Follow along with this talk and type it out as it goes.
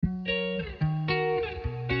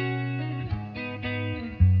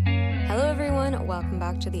welcome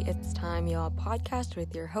back to the It's Time Y'all podcast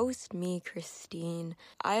with your host, me, Christine.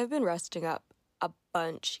 I have been resting up a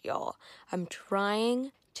bunch, y'all. I'm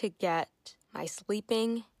trying to get my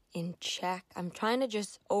sleeping in check. I'm trying to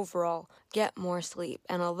just overall get more sleep.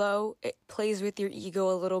 And although it plays with your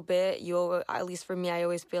ego a little bit, at least for me, I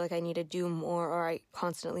always feel like I need to do more, or I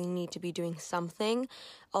constantly need to be doing something.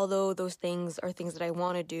 Although those things are things that I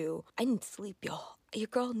want to do, I need sleep, y'all. Your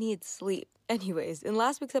girl needs sleep. Anyways, in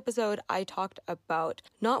last week's episode, I talked about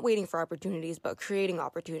not waiting for opportunities, but creating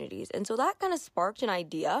opportunities. And so that kind of sparked an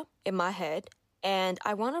idea in my head. And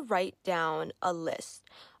I want to write down a list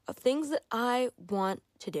of things that I want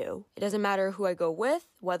to do. It doesn't matter who I go with,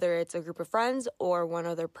 whether it's a group of friends or one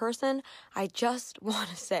other person. I just want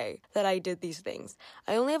to say that I did these things.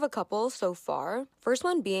 I only have a couple so far. First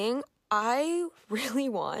one being, I really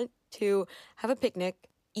want to have a picnic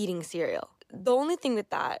eating cereal. The only thing with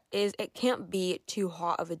that is it can't be too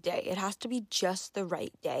hot of a day. It has to be just the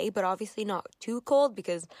right day, but obviously not too cold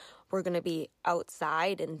because we're going to be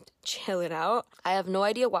outside and chilling out. I have no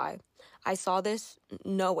idea why. I saw this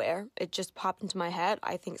nowhere. It just popped into my head.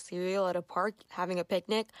 I think cereal at a park, having a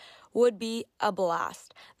picnic, would be a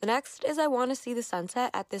blast. The next is I want to see the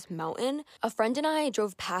sunset at this mountain. A friend and I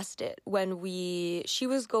drove past it when she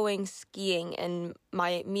was going skiing, and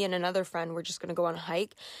me and another friend were just going to go on a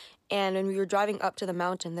hike. And when we were driving up to the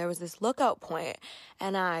mountain, there was this lookout point,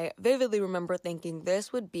 and I vividly remember thinking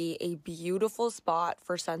this would be a beautiful spot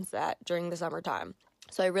for sunset during the summertime.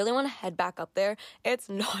 So I really want to head back up there. It's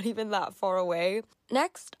not even that far away.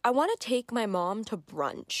 Next, I want to take my mom to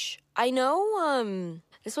brunch. I know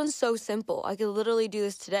this one's so simple. I could literally do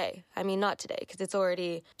this today. I mean, not today because it's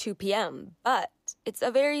already 2 p.m., but it's a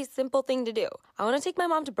very simple thing to do. I want to take my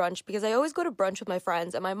mom to brunch because I always go to brunch with my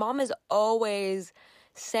friends, and my mom is always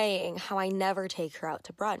saying how I never take her out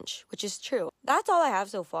to brunch, which is true. That's all I have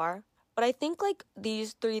so far. But I think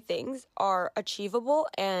these 3 things are achievable,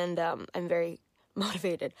 and I'm very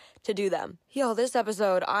motivated to do them. Yo, this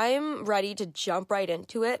episode, I'm ready to jump right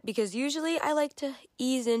into it because usually I like to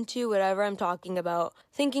ease into whatever I'm talking about.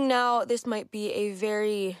 Thinking now this might be a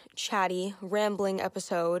very chatty, rambling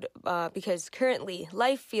episode because currently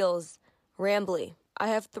life feels rambly. I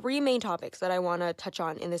have 3 main topics that I want to touch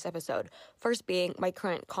on in this episode. First being my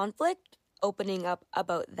current conflict, opening up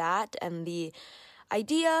about that and the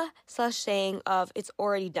idea/saying of it's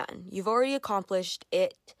already done. You've already accomplished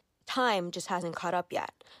it. Time just hasn't caught up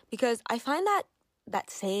yet. Because I find that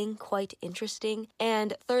saying quite interesting.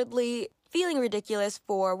 And thirdly, feeling ridiculous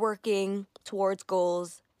for working towards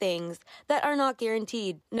goals, things that are not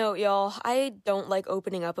guaranteed. No, y'all, I don't like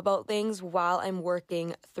opening up about things while I'm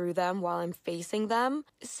working through them, while I'm facing them.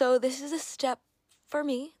 So this is a step for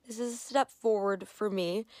me. This is a step forward for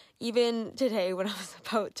me. Even today when I was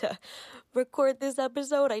about to record this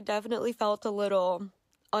episode, I definitely felt a little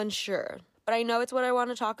unsure. But I know it's what I want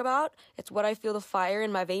to talk about. It's what I feel the fire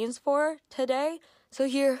in my veins for today. So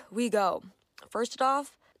here we go. First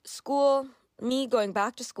off, school, me going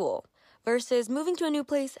back to school versus moving to a new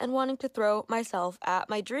place and wanting to throw myself at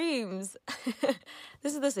my dreams.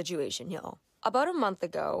 This is the situation, y'all. About a month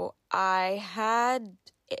ago, I had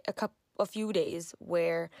a few days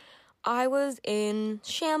where I was in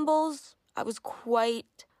shambles. I was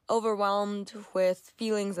quite overwhelmed with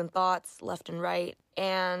feelings and thoughts left and right.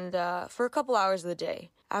 And for a couple hours of the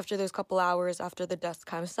day, after those couple hours, after the dust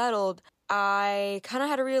kind of settled, I kind of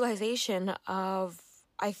had a realization of,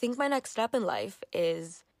 I think my next step in life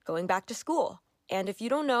is going back to school. And if you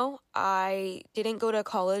don't know, I didn't go to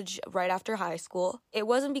college right after high school. It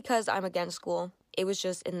wasn't because I'm against school. It was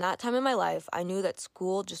just in that time in my life, I knew that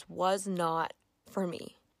school just was not for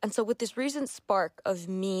me. And so with this recent spark of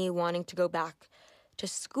me wanting to go back to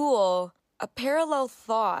school, a parallel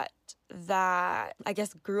thought that I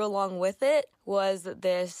guess grew along with it was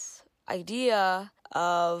this idea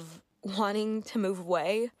of wanting to move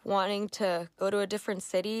away, wanting to go to a different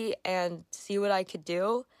city and see what I could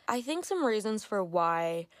do. I think some reasons for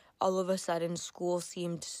why all of a sudden school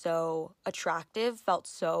seemed so attractive, felt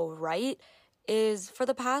so right, is for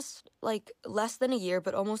the past less than a year,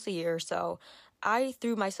 but almost a year or so, I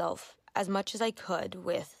threw myself as much as I could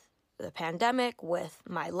with the pandemic, with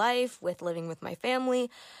my life, with living with my family.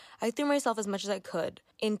 I threw myself as much as I could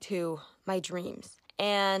into my dreams.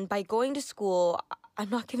 And by going to school, I'm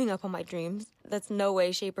not giving up on my dreams. That's no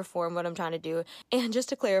way, shape, or form what I'm trying to do. And just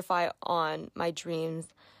to clarify on my dreams,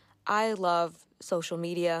 I love social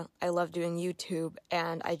media. I love doing YouTube,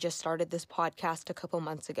 and I just started this podcast a couple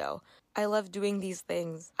months ago. I love doing these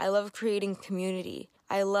things. I love creating community.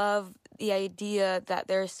 I love the idea that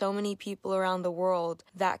there are so many people around the world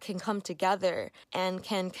that can come together and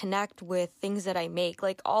can connect with things that I make.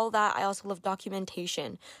 Like all that. I also love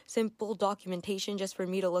documentation, simple documentation just for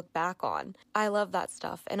me to look back on. I love that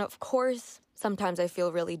stuff. And of course, sometimes I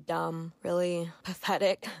feel really dumb, really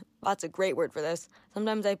pathetic. That's a great word for this.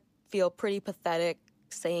 Sometimes I feel pretty pathetic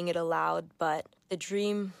saying it aloud, but the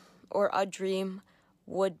dream or a dream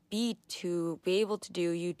would be to be able to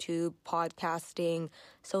do YouTube, podcasting,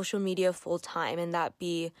 social media full time, and that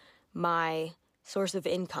be my source of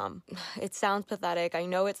income. It sounds pathetic. I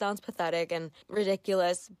know it sounds pathetic and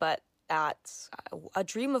ridiculous, but that's a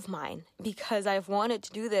dream of mine because I've wanted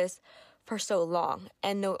to do this for so long.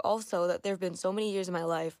 And know also that there have been so many years in my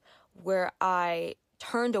life where I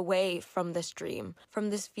turned away from this dream, from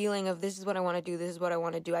this feeling of this is what I want to do, this is what I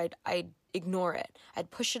want to do. I'd ignore it. I'd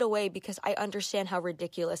push it away because I understand how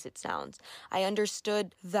ridiculous it sounds. I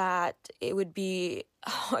understood that it would be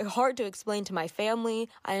hard to explain to my family.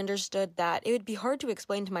 I understood that it would be hard to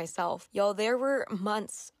explain to myself. Y'all, there were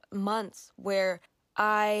months where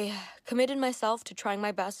I committed myself to trying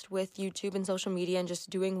my best with YouTube and social media and just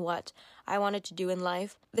doing what I wanted to do in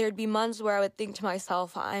life. There'd be months where I would think to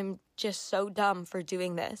myself, I'm just so dumb for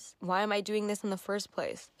doing this. Why am I doing this in the first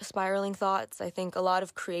place? Spiraling thoughts. I think a lot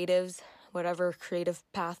of creatives, whatever creative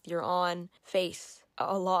path you're on, face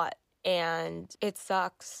a lot. And it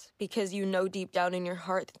sucks because you know deep down in your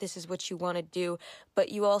heart that this is what you want to do, but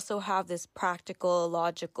you also have this practical,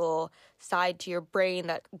 logical side to your brain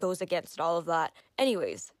that goes against all of that.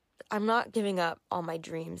 Anyways, I'm not giving up on my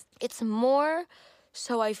dreams. It's more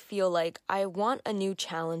so I feel like I want a new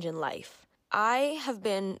challenge in life. I have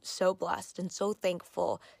been so blessed and so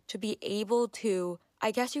thankful to be able to, I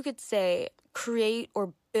guess you could say, create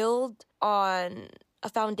or build on a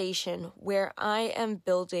foundation where I am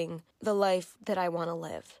building the life that I want to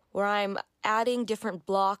live, where I'm adding different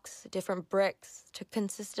blocks, different bricks to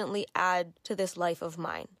consistently add to this life of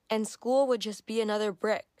mine. And school would just be another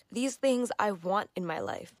brick. These things I want in my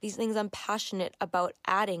life. These things I'm passionate about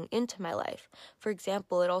adding into my life. For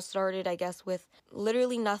example, it all started, I guess, with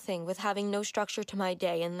literally nothing, with having no structure to my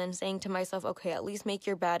day and then saying to myself, okay, at least make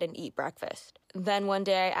your bed and eat breakfast. Then one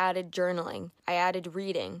day I added journaling. I added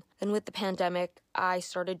reading. Then with the pandemic, I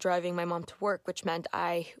started driving my mom to work, which meant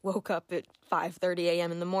I woke up at 5:30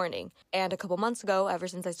 a.m. in the morning. And a couple months ago, ever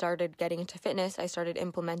since I started getting into fitness, I started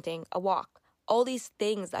implementing a walk. All these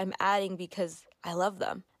things I'm adding because I love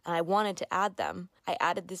them. And I wanted to add them. I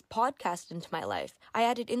added this podcast into my life. I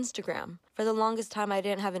added Instagram. For the longest time, I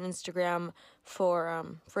didn't have an Instagram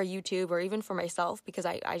for YouTube or even for myself because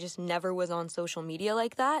I just never was on social media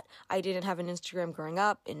like that. I didn't have an Instagram growing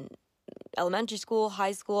up in elementary school,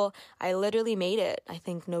 high school. I literally made it, I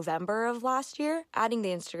think, November of last year. Adding the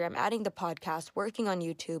Instagram, adding the podcast, working on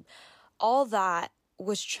YouTube, all that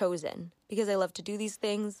was chosen because I love to do these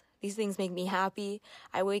things. These things make me happy.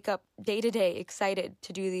 I wake up day to day excited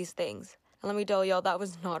to do these things. And let me tell y'all, that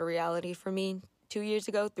was not a reality for me 2 years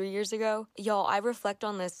ago, 3 years ago. Y'all, I reflect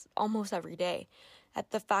on this almost every day.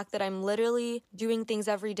 At the fact that I'm literally doing things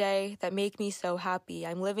every day that make me so happy.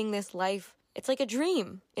 I'm living this life. It's like a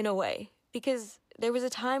dream in a way. Because there was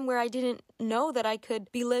a time where I didn't know that I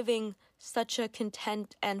could be living such a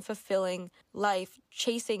content and fulfilling life,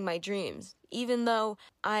 chasing my dreams. Even though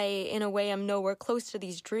I, in a way, am nowhere close to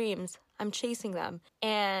these dreams, I'm chasing them.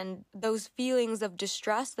 And those feelings of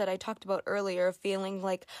distress that I talked about earlier, feeling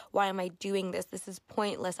like, why am I doing this? This is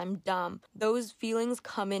pointless. I'm dumb. Those feelings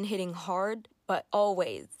come in hitting hard, but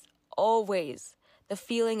always, the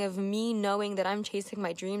feeling of me knowing that I'm chasing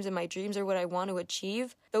my dreams and my dreams are what I want to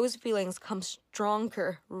achieve, those feelings come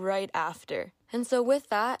stronger right after. And so with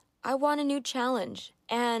that, I want a new challenge.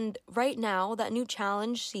 And right now, that new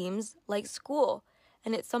challenge seems like school.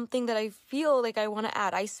 And it's something that I feel like I want to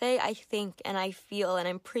add. I say, I think, and I feel, and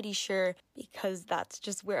I'm pretty sure because that's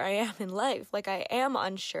just where I am in life. Like, I am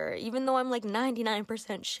unsure. Even though I'm like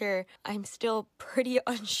 99% sure, I'm still pretty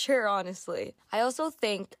unsure, honestly. I also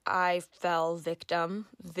think I fell victim.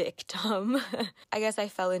 I guess I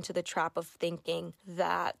fell into the trap of thinking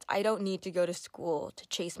that I don't need to go to school to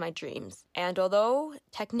chase my dreams. And although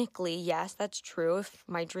technically, yes, that's true. If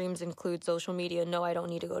my dreams include social media, no, I don't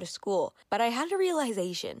need to go to school. But I had a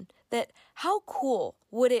realization that how cool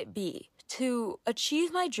would it be to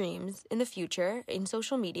achieve my dreams in the future in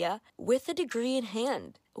social media with a degree in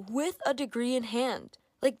hand.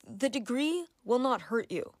 Like, the degree will not hurt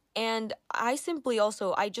you. And I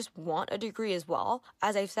just want a degree as well.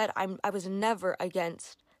 As I've said, I was never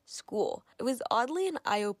against school. It was oddly an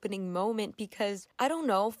eye-opening moment because, I don't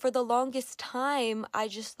know, for the longest time, I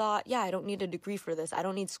just thought, yeah, I don't need a degree for this. I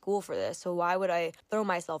don't need school for this. So why would I throw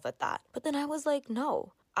myself at that? But then I was like,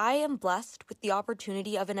 no. I am blessed with the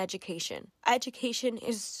opportunity of an education. Education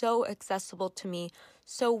is so accessible to me.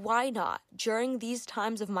 So why not, during these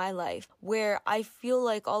times of my life where I feel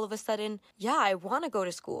like all of a sudden, yeah, I want to go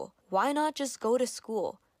to school. Why not just go to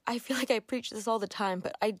school? I feel like I preach this all the time,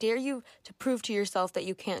 but I dare you to prove to yourself that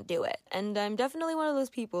you can't do it. And I'm definitely one of those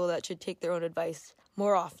people that should take their own advice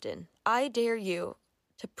more often. I dare you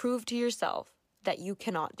to prove to yourself that you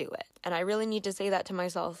cannot do it. And I really need to say that to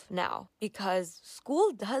myself now because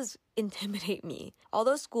school does intimidate me.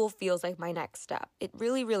 Although school feels like my next step, it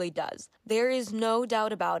really, really does. There is no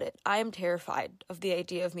doubt about it. I am terrified of the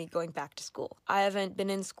idea of me going back to school. I haven't been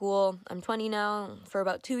in school, I'm 20 now, for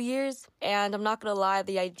about 2 years. And I'm not gonna lie,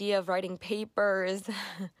 the idea of writing papers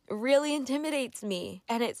really intimidates me.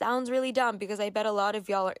 And it sounds really dumb because I bet a lot of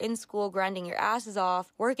y'all are in school grinding your asses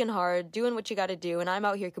off, working hard, doing what you gotta do. And I'm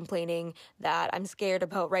out here complaining that I'm scared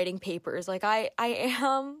about writing papers. Like I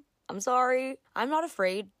am. I'm sorry. I'm not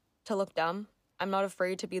afraid to look dumb. I'm not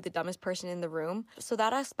afraid to be the dumbest person in the room. So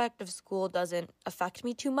that aspect of school doesn't affect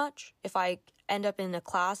me too much. If I end up in a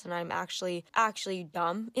class and I'm actually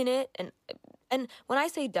dumb in it, and when I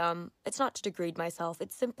say dumb, it's not to degrade myself.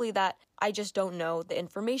 It's simply that I just don't know the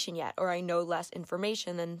information yet, or I know less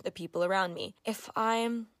information than the people around me. If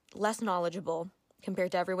I'm less knowledgeable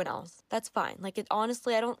compared to everyone else, that's fine. Like,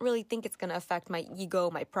 honestly, I don't really think it's gonna affect my ego,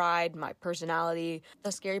 my pride, my personality.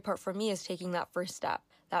 The scary part for me is taking that first step.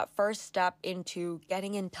 That first step into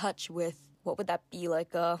getting in touch with, what would that be,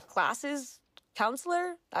 like a classes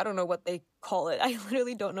counselor? I don't know what they call it. I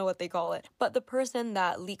literally don't know what they call it. But the person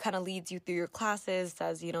that kind of leads you through your classes,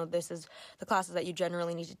 says, this is the classes that you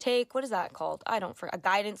generally need to take. What is that called? A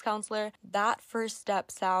guidance counselor. That first step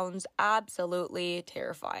sounds absolutely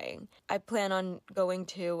terrifying. I plan on going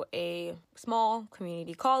to a small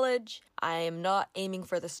community college. I am not aiming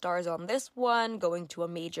for the stars on this one. Going to a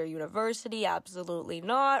major university, absolutely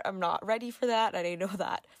not. I'm not ready for that, and I know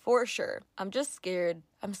that for sure. I'm just scared.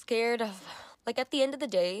 I'm scared of, at the end of the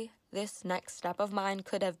day, this next step of mine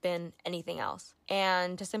could have been anything else.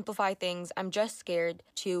 And to simplify things, I'm just scared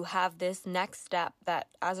to have this next step that,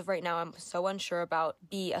 as of right now, I'm so unsure about,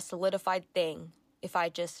 be a solidified thing if I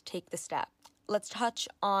just take the step. Let's touch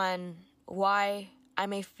on why I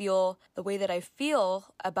may feel the way that I feel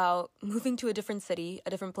about moving to a different city, a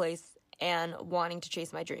different place, and wanting to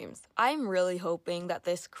chase my dreams. I'm really hoping that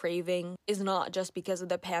this craving is not just because of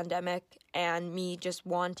the pandemic and me just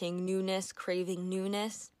wanting newness, craving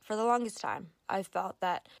newness. For the longest time, I've felt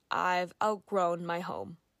that I've outgrown my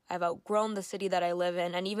home. I've outgrown the city that I live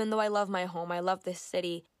in, and even though I love my home, I love this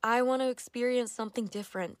city, I want to experience something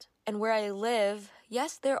different. And where I live,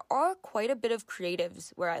 yes, there are quite a bit of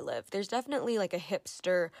creatives where I live. There's definitely a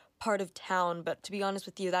hipster part of town, but to be honest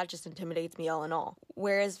with you, that just intimidates me all in all.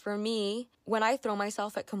 Whereas for me, when I throw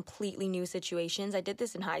myself at completely new situations, I did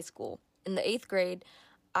this in high school. In the 8th grade,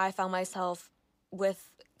 I found myself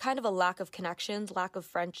with kind of a lack of connections, lack of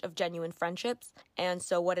genuine friendships. And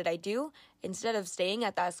so what did I do? Instead of staying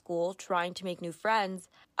at that school, trying to make new friends,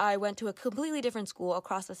 I went to a completely different school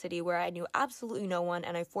across the city where I knew absolutely no one,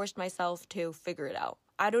 and I forced myself to figure it out.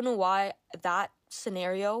 I don't know why that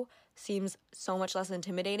scenario seems so much less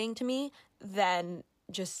intimidating to me than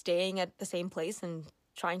just staying at the same place and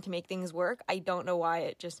trying to make things work. I don't know why.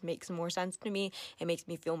 It just makes more sense to me. It makes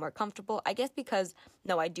me feel more comfortable. I guess because,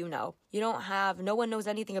 no, I do know. No one knows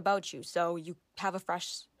anything about you, so you have a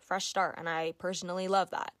fresh start, and I personally love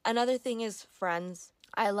that. Another thing is friends.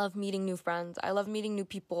 I love meeting new friends. I love meeting new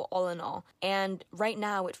people, all in all. And right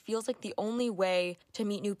now, it feels like the only way to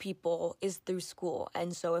meet new people is through school.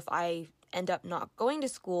 And so if I end up not going to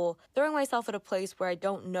school, throwing myself at a place where I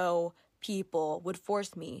don't know people would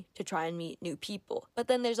force me to try and meet new people. But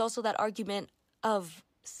then there's also that argument of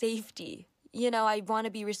safety. I want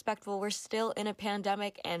to be respectful. We're still in a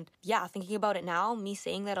pandemic, and yeah, thinking about it now, me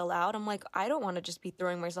saying that aloud, I'm like, I don't want to just be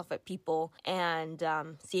throwing myself at people and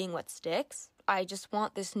seeing what sticks. I just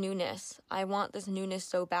want this newness. I want this newness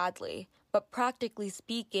so badly. But practically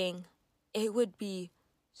speaking, it would be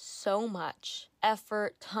so much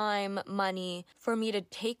effort, time, money for me to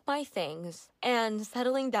take my things and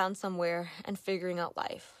settling down somewhere and figuring out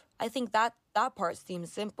life. I think that part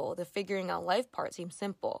seems simple. The figuring out life part seems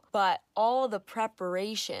simple. But all the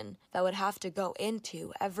preparation that would have to go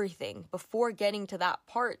into everything before getting to that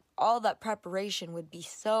part, all that preparation would be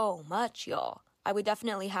so much, y'all. I would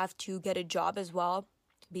definitely have to get a job as well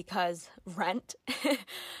because rent.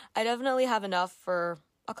 I definitely have enough for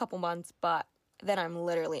a couple months, but then I'm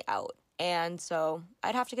literally out. And so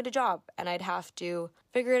I'd have to get a job and I'd have to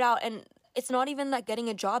figure it out. And it's not even that getting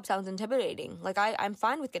a job sounds intimidating. Like, I'm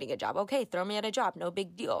fine with getting a job. Okay, throw me at a job, no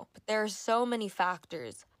big deal. But there are so many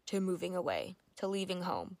factors to moving away, to leaving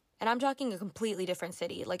home. And I'm talking a completely different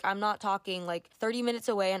city. Like, I'm not talking like 30 minutes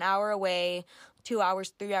away, an hour away, 2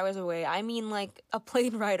 hours, 3 hours away. I mean like a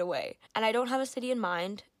plane ride away. And I don't have a city in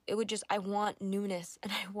mind. I want newness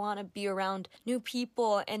and I want to be around new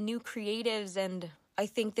people and new creatives. And I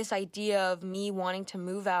think this idea of me wanting to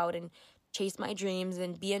move out and chase my dreams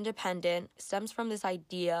and be independent stems from this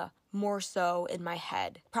idea more so in my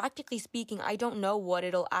head. Practically speaking, I don't know what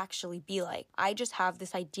it'll actually be like. I just have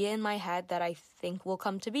this idea in my head that I think will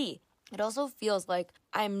come to be. It also feels like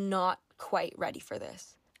I'm not quite ready for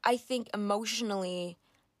this. I think emotionally,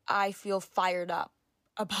 I feel fired up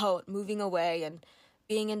about moving away and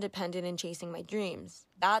being independent and chasing my dreams.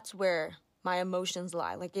 That's where my emotions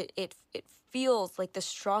lie. Like it feels like the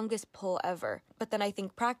strongest pull ever. But then I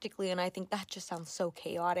think practically, and I think that just sounds so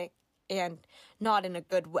chaotic and not in a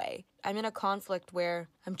good way. I'm in a conflict where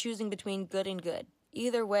I'm choosing between good and good.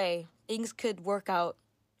 Either way, things could work out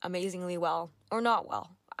amazingly well or not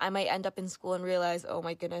well. I might end up in school and realize, oh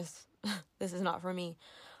my goodness, this is not for me.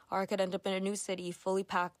 Or I could end up in a new city, fully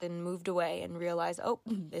packed and moved away and realize, oh,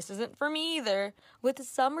 this isn't for me either. With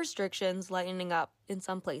some restrictions lightening up in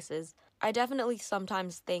some places, I definitely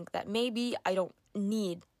sometimes think that maybe I don't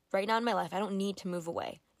need, right now in my life, I don't need to move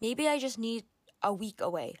away. Maybe I just need a week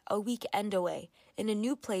away, a weekend away, in a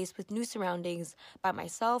new place with new surroundings, by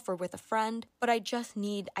myself or with a friend. But I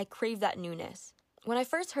crave that newness. When I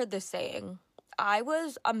first heard this saying, I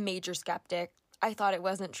was a major skeptic. I thought it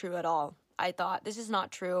wasn't true at all. I thought, this is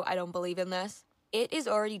not true. I don't believe in this. It is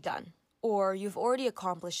already done, or you've already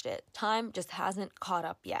accomplished it. Time just hasn't caught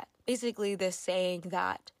up yet. Basically, this saying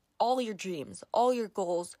that all your dreams, all your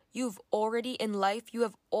goals, you have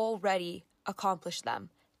already accomplished them.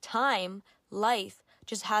 Time, life,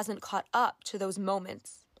 just hasn't caught up to those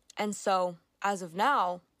moments. And so, as of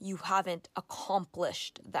now, you haven't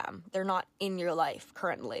accomplished them. They're not in your life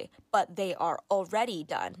currently, but they are already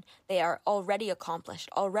done. They are already accomplished,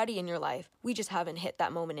 already in your life. We just haven't hit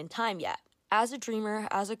that moment in time yet. As a dreamer,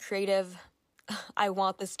 as a creative, I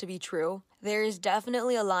want this to be true. There is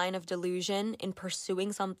definitely a line of delusion in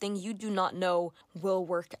pursuing something you do not know will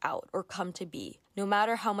work out or come to be. No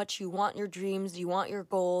matter how much you want your dreams, you want your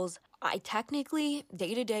goals, I technically,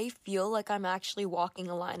 day to day, feel like I'm actually walking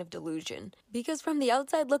a line of delusion. Because from the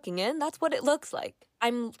outside looking in, that's what it looks like.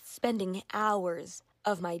 I'm spending hours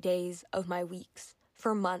of my days, of my weeks,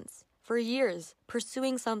 for months, for years,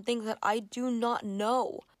 pursuing something that I do not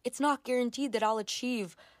know. It's not guaranteed that I'll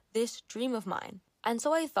achieve this dream of mine. And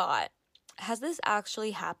so I thought, has this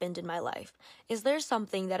actually happened in my life? Is there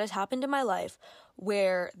something that has happened in my life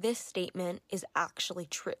where this statement is actually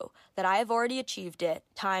true? That I have already achieved it,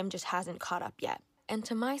 time just hasn't caught up yet. And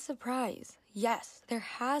to my surprise, yes, there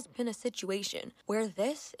has been a situation where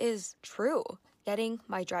this is true. Getting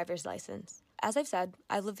my driver's license. As I've said,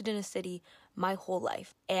 I've lived in a city my whole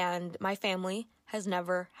life, and my family has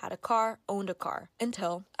never had a car, owned a car,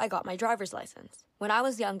 until I got my driver's license. When I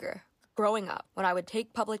was younger, growing up, when I would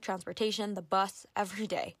take public transportation, the bus, every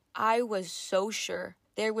day, I was so sure.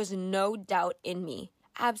 There was no doubt in me.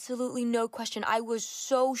 Absolutely no question. I was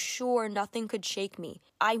so sure nothing could shake me.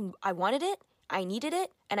 I wanted it, I needed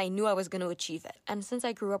it, and I knew I was going to achieve it. And since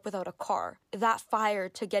I grew up without a car, that fire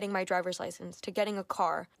to getting my driver's license, to getting a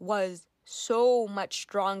car, was so much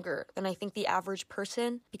stronger than I think the average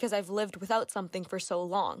person, because I've lived without something for so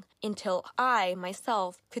long, until I,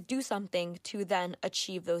 myself, could do something to then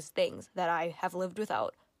achieve those things that I have lived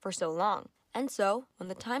without for so long. And so, when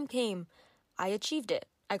the time came, I achieved it.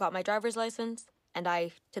 I got my driver's license, and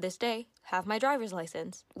I, to this day, have my driver's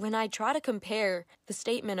license. When I try to compare the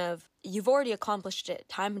statement of, you've already accomplished it,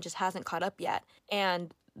 time just hasn't caught up yet,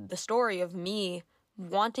 and the story of me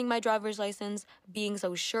wanting my driver's license, being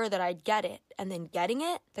so sure that I'd get it, and then getting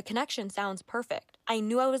it, the connection sounds perfect. I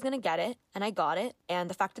knew I was going to get it, and I got it, and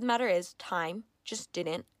the fact of the matter is, time just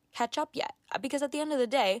didn't catch up yet. Because at the end of the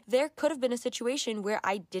day, there could have been a situation where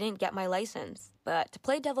I didn't get my license. But to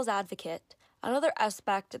play devil's advocate, another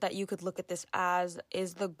aspect that you could look at this as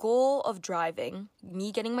is the goal of driving,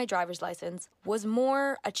 me getting my driver's license, was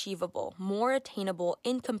more achievable, more attainable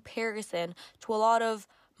in comparison to a lot of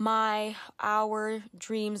our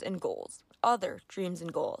dreams and goals, other dreams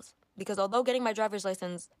and goals. Because although getting my driver's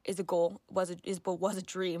license is a goal, was a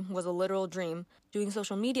dream, was a literal dream, doing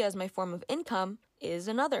social media as my form of income is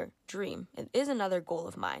another dream. It is another goal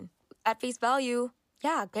of mine. At face value,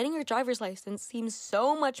 yeah, getting your driver's license seems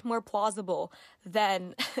so much more plausible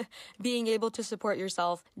than being able to support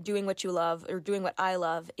yourself doing what you love or doing what I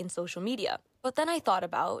love in social media. But then I thought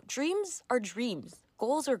about dreams are dreams,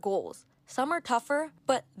 goals are goals. Some are tougher,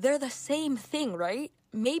 but they're the same thing, right?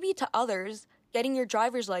 Maybe to others, getting your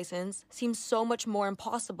driver's license seems so much more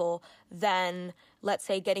impossible than, let's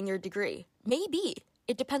say, getting your degree. Maybe.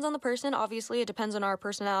 It depends on the person, obviously. It depends on our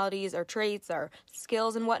personalities, our traits, our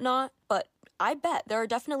skills, and whatnot. But I bet there are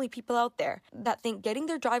definitely people out there that think getting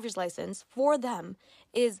their driver's license for them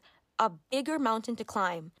is a bigger mountain to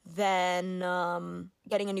climb than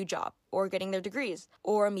getting a new job or getting their degrees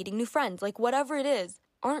or meeting new friends. Like, whatever it is,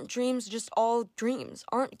 aren't dreams just all dreams?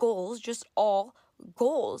 Aren't goals just all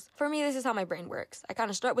goals? For me, this is how my brain works. I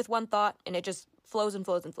kind of start with one thought and it just flows and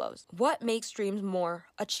flows and flows. What makes dreams more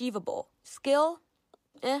achievable? Skill?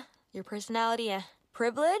 Your personality?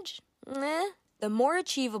 Privilege? The more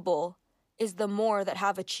achievable is the more that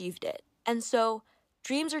have achieved it. And so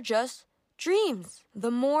dreams are just dreams.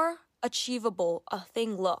 The more achievable a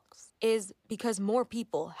thing looks is because more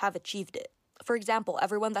people have achieved it. For example,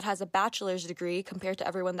 everyone that has a bachelor's degree compared to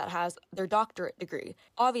everyone that has their doctorate degree.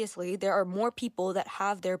 Obviously, there are more people that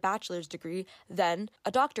have their bachelor's degree than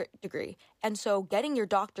a doctorate degree. And so getting your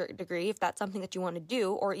doctorate degree, if that's something that you want to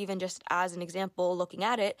do, or even just as an example, looking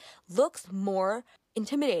at it, looks more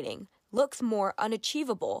intimidating, looks more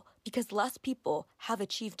unachievable because less people have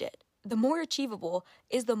achieved it. The more achievable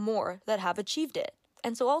is the more that have achieved it.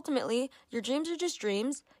 And so ultimately, your dreams are just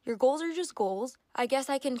dreams, your goals are just goals. I guess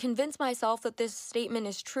I can convince myself that this statement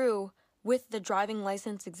is true with the driving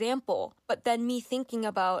license example, but then me thinking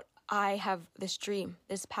about, I have this dream,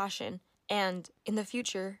 this passion, and in the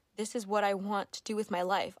future, this is what I want to do with my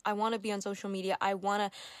life. I want to be on social media. I want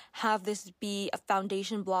to have this be a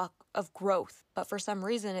foundation block of growth. But for some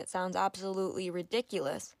reason, it sounds absolutely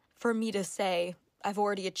ridiculous for me to say, I've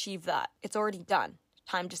already achieved that. It's already done.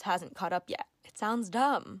 Time just hasn't caught up yet. It sounds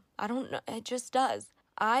dumb. I don't know. It just does.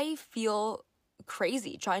 I feel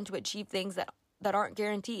crazy trying to achieve things that aren't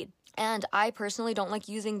guaranteed. And I personally don't like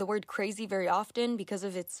using the word crazy very often because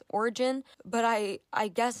of its origin, but I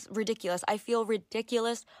guess ridiculous. I feel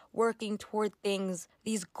ridiculous working toward things,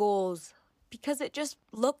 these goals, because it just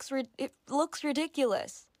looks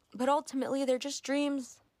ridiculous. But ultimately, they're just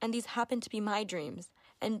dreams, and these happen to be my dreams.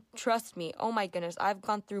 And trust me, oh my goodness, I've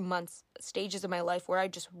gone through stages of my life where I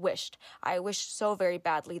wished so very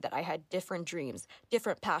badly that I had different dreams,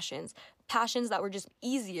 different passions that were just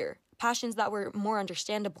easier, passions that were more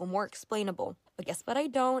understandable, more explainable. But guess what? I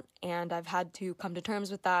don't, and I've had to come to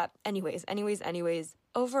terms with that. Anyways.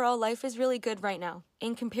 Overall, life is really good right now.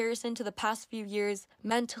 In comparison to the past few years,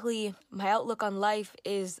 mentally, my outlook on life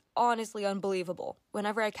is honestly unbelievable.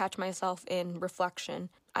 Whenever I catch myself in reflection,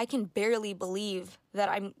 I can barely believe that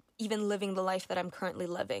I'm even living the life that I'm currently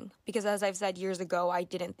living. Because as I've said years ago, I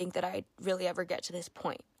didn't think that I'd really ever get to this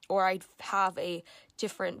point. Or I'd have a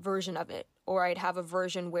different version of it. Or I'd have a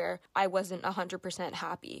version where I wasn't 100%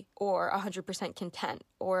 happy or 100% content.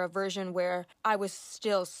 Or a version where I was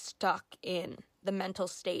still stuck in the mental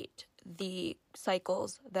state, the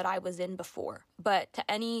cycles that I was in before. But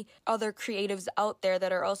to any other creatives out there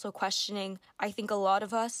that are also questioning, I think a lot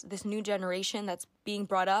of us, this new generation that's being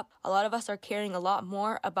brought up, a lot of us are caring a lot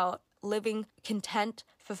more about living content,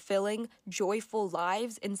 fulfilling, joyful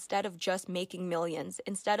lives instead of just making millions,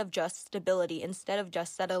 instead of just stability, instead of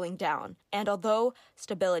just settling down. And although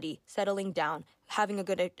stability, settling down, having a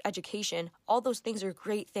good education, all those things are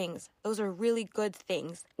great things. Those are really good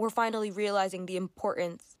things. We're finally realizing the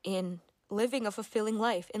importance in living a fulfilling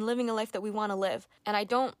life, in living a life that we want to live. And I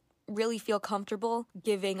don't really feel comfortable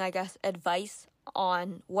giving, advice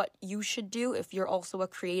on what you should do if you're also a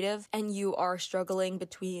creative and you are struggling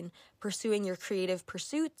between pursuing your creative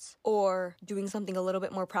pursuits or doing something a little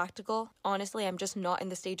bit more practical. Honestly, I'm just not in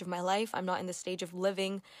the stage of my life. I'm not in the stage of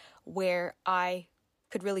living where I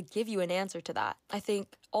could really give you an answer to that. I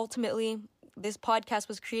think ultimately this podcast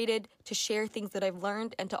was created to share things that I've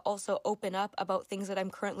learned and to also open up about things that I'm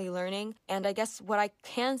currently learning. And I guess what I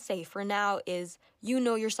can say for now is you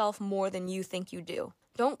know yourself more than you think you do.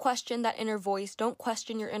 Don't question that inner voice. Don't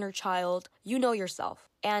question your inner child. You know yourself.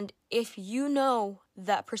 And if you know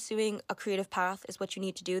that pursuing a creative path is what you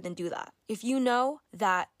need to do, then do that. If you know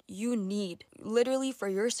that you need, literally for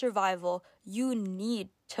your survival, you need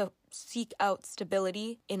to seek out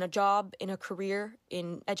stability in a job, in a career,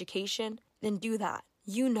 in education, then do that.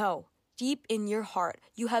 You know, deep in your heart,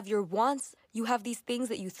 you have your wants, you have these things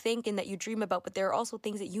that you think and that you dream about, but there are also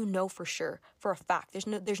things that you know for sure, for a fact.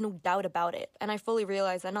 There's no doubt about it. And I fully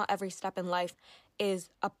realize that not every step in life is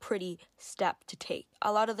a pretty step to take.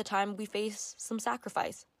 A lot of the time we face some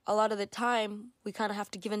sacrifice. a lot of the time we kind of have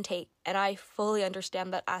to give and take. And I fully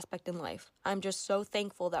understand that aspect in life. I'm just so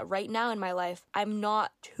thankful that right now in my life, I'm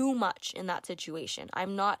not too much in that situation.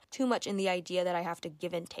 I'm not too much in the idea that I have to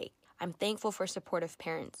give and take. I'm thankful for supportive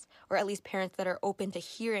parents, or at least parents that are open to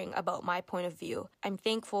hearing about my point of view. I'm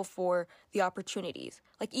thankful for the opportunities.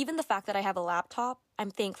 Like even the fact that I have a laptop, I'm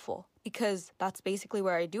thankful because that's basically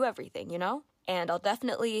where I do everything, you know? And I'll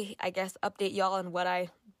definitely, I guess, update y'all on what I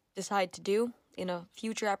decide to do in a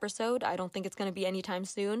future episode. I don't think it's going to be anytime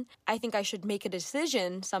soon. I think I should make a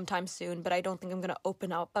decision sometime soon, but I don't think I'm going to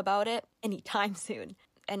open up about it anytime soon.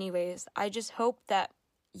 Anyways, I just hope that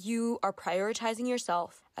you are prioritizing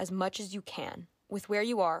yourself as much as you can with where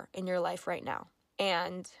you are in your life right now.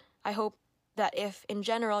 And I hope that if in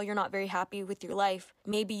general you're not very happy with your life,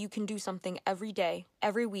 maybe you can do something every day,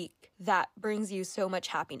 every week that brings you so much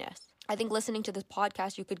happiness. I think listening to this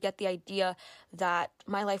podcast, you could get the idea that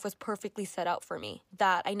my life was perfectly set out for me,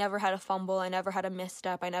 that I never had a fumble, I never had a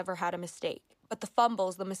misstep, I never had a mistake. But the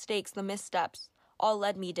fumbles, the mistakes, the missteps all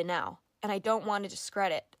led me to now. And I don't want to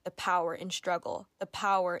discredit the power in struggle, the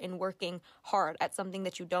power in working hard at something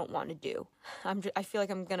that you don't want to do. I feel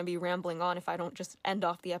like I'm going to be rambling on if I don't just end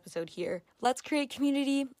off the episode here. Let's create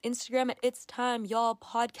community. Instagram at It's Time Y'all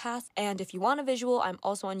Podcast. And if you want a visual, I'm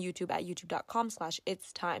also on YouTube at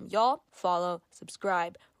youtube.com/It's Time Y'all. Follow,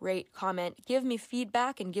 subscribe, rate, comment, give me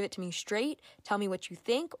feedback and give it to me straight. Tell me what you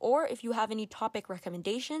think, or if you have any topic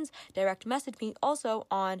recommendations, direct message me also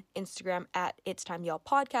on Instagram at It's Time Y'all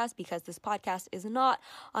Podcast, because this podcast is not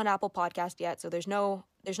on Apple Podcast yet, so there's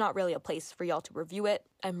not really a place for y'all to review it.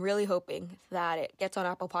 I'm really hoping that it gets on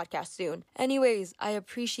Apple Podcast soon. Anyways, I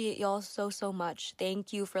appreciate y'all so much.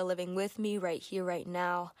 Thank you for living with me right here, right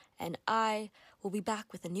now, and I will be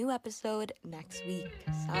back with a new episode next week.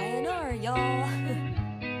 Sayonara, y'all.